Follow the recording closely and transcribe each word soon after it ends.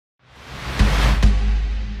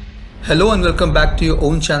Hello and welcome back to your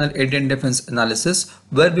own channel Indian Defense Analysis,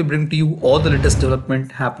 where we bring to you all the latest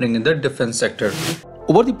development happening in the defense sector.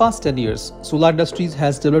 Over the past 10 years, Solar Industries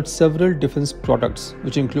has developed several defense products,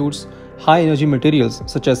 which includes high energy materials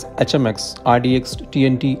such as HMX, RDX,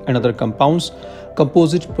 TNT and other compounds,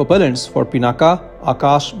 composite propellants for Pinaka,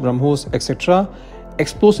 Akash, Brahmos, etc.,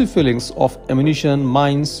 explosive fillings of ammunition,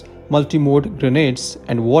 mines, multimode grenades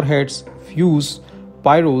and warheads, fuse,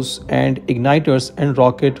 pyros and ignitors and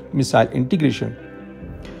rocket missile integration.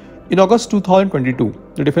 In August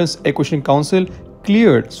 2022, the Defense Acquisition Council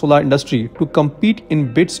cleared Solar Industry to compete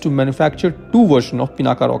in bids to manufacture two versions of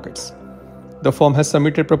Pinaka rockets. The firm has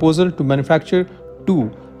submitted proposal to manufacture two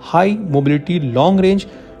high mobility long range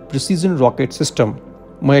precision rocket system,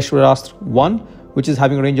 Maheshwarastra-1, which is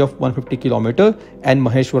having a range of 150 km, and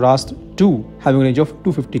Maheshwarastra-2 having a range of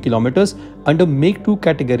 250 km under Make 2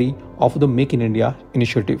 category of the Make in India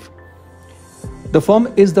initiative. The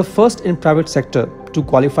firm is the first in private sector to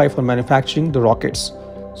qualify for manufacturing the rockets.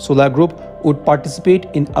 Solar Group would participate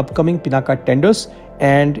in upcoming Pinaka tenders,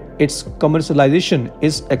 and its commercialization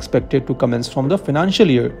is expected to commence from the financial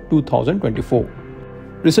year 2024.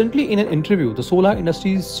 Recently, in an interview, the Solar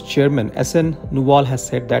Industries chairman S.N. Nuwal has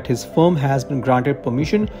said that his firm has been granted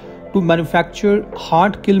permission to manufacture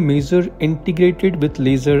hard kill maser integrated with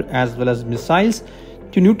laser as well as missiles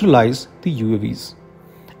to neutralize the UAVs.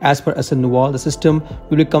 As per S.N. Nuwal, the system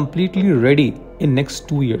will be completely ready in next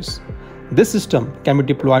 2 years. This system can be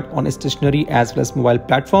deployed on a stationary as well as mobile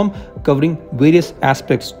platform, covering various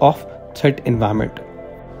aspects of threat environment.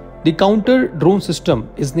 The counter drone system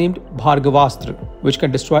is named Bhargavastra, which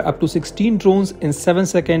can destroy up to 16 drones in 7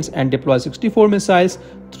 seconds and deploy 64 missiles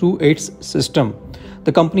through its system.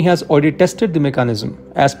 The company has already tested the mechanism.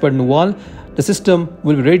 As per Nuwal, the system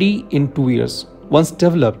will be ready in 2 years. Once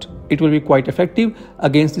developed, it will be quite effective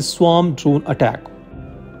against the swarm drone attack.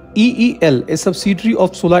 EEL, a subsidiary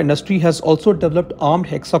of Solar Industry, has also developed armed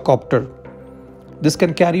hexacopter. This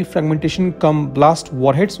can carry fragmentation cum blast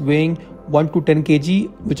warheads weighing 1 to 10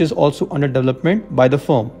 kg, which is also under development by the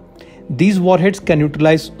firm. These warheads can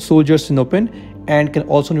neutralize soldier synopin and can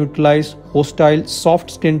also neutralize hostile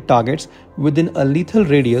soft-skinned targets within a lethal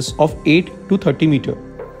radius of 8 to 30 meters.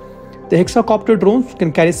 The hexacopter drones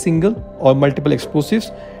can carry single or multiple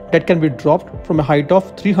explosives that can be dropped from a height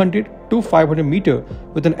of 300 to 500 meters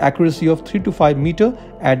with an accuracy of 3 to 5 meters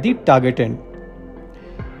at the target end.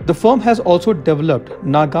 The firm has also developed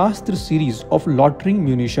Nagastra series of loitering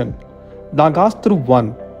munition.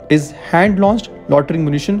 Nagastra-1 is hand-launched loitering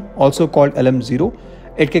munition, also called LM0.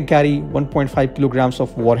 It can carry 1.5 kilograms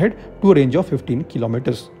of warhead to a range of 15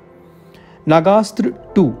 kilometers.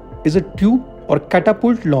 Nagastra-2 is a tube or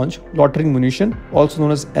catapult launch loitering munition, also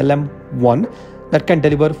known as LM1, that can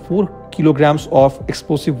deliver 4 kilograms of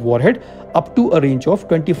explosive warhead up to a range of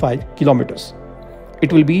 25 kilometers.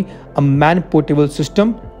 It will be a man-portable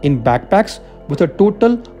system in backpacks with a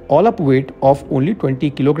total all-up weight of only 20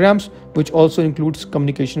 kilograms, which also includes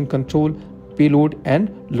communication control, payload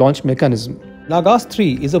and launch mechanism.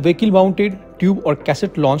 Nagastra-3 is a vehicle-mounted tube or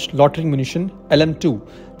cassette-launched loitering munition LM2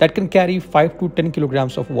 that can carry 5 to 10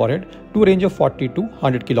 kilograms of warhead to a range of 40 to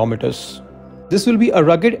 100 kilometers. This will be a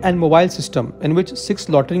rugged and mobile system in which 6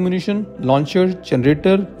 loitering munition, launcher,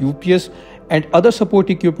 generator, UPS and other support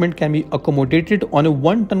equipment can be accommodated on a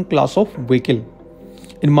 1-ton class of vehicle.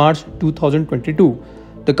 In March 2022,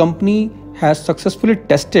 the company has successfully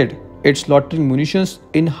tested its loitering munitions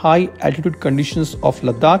in high altitude conditions of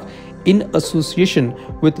Ladakh in association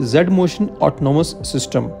with Z-Motion autonomous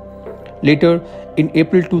system. Later, in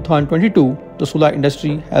April 2022, the Solar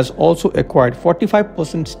Industry has also acquired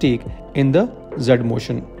 45% stake in the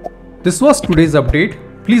Z-Motion. This was today's update.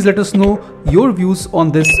 Please let us know your views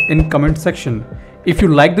on this in comment section. If you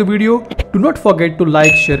like the video, do not forget to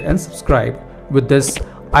like, share and subscribe. With this,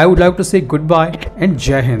 I would like to say goodbye and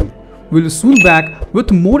Jai Hind. We'll soon back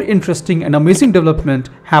with more interesting and amazing development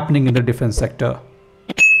happening in the defense sector.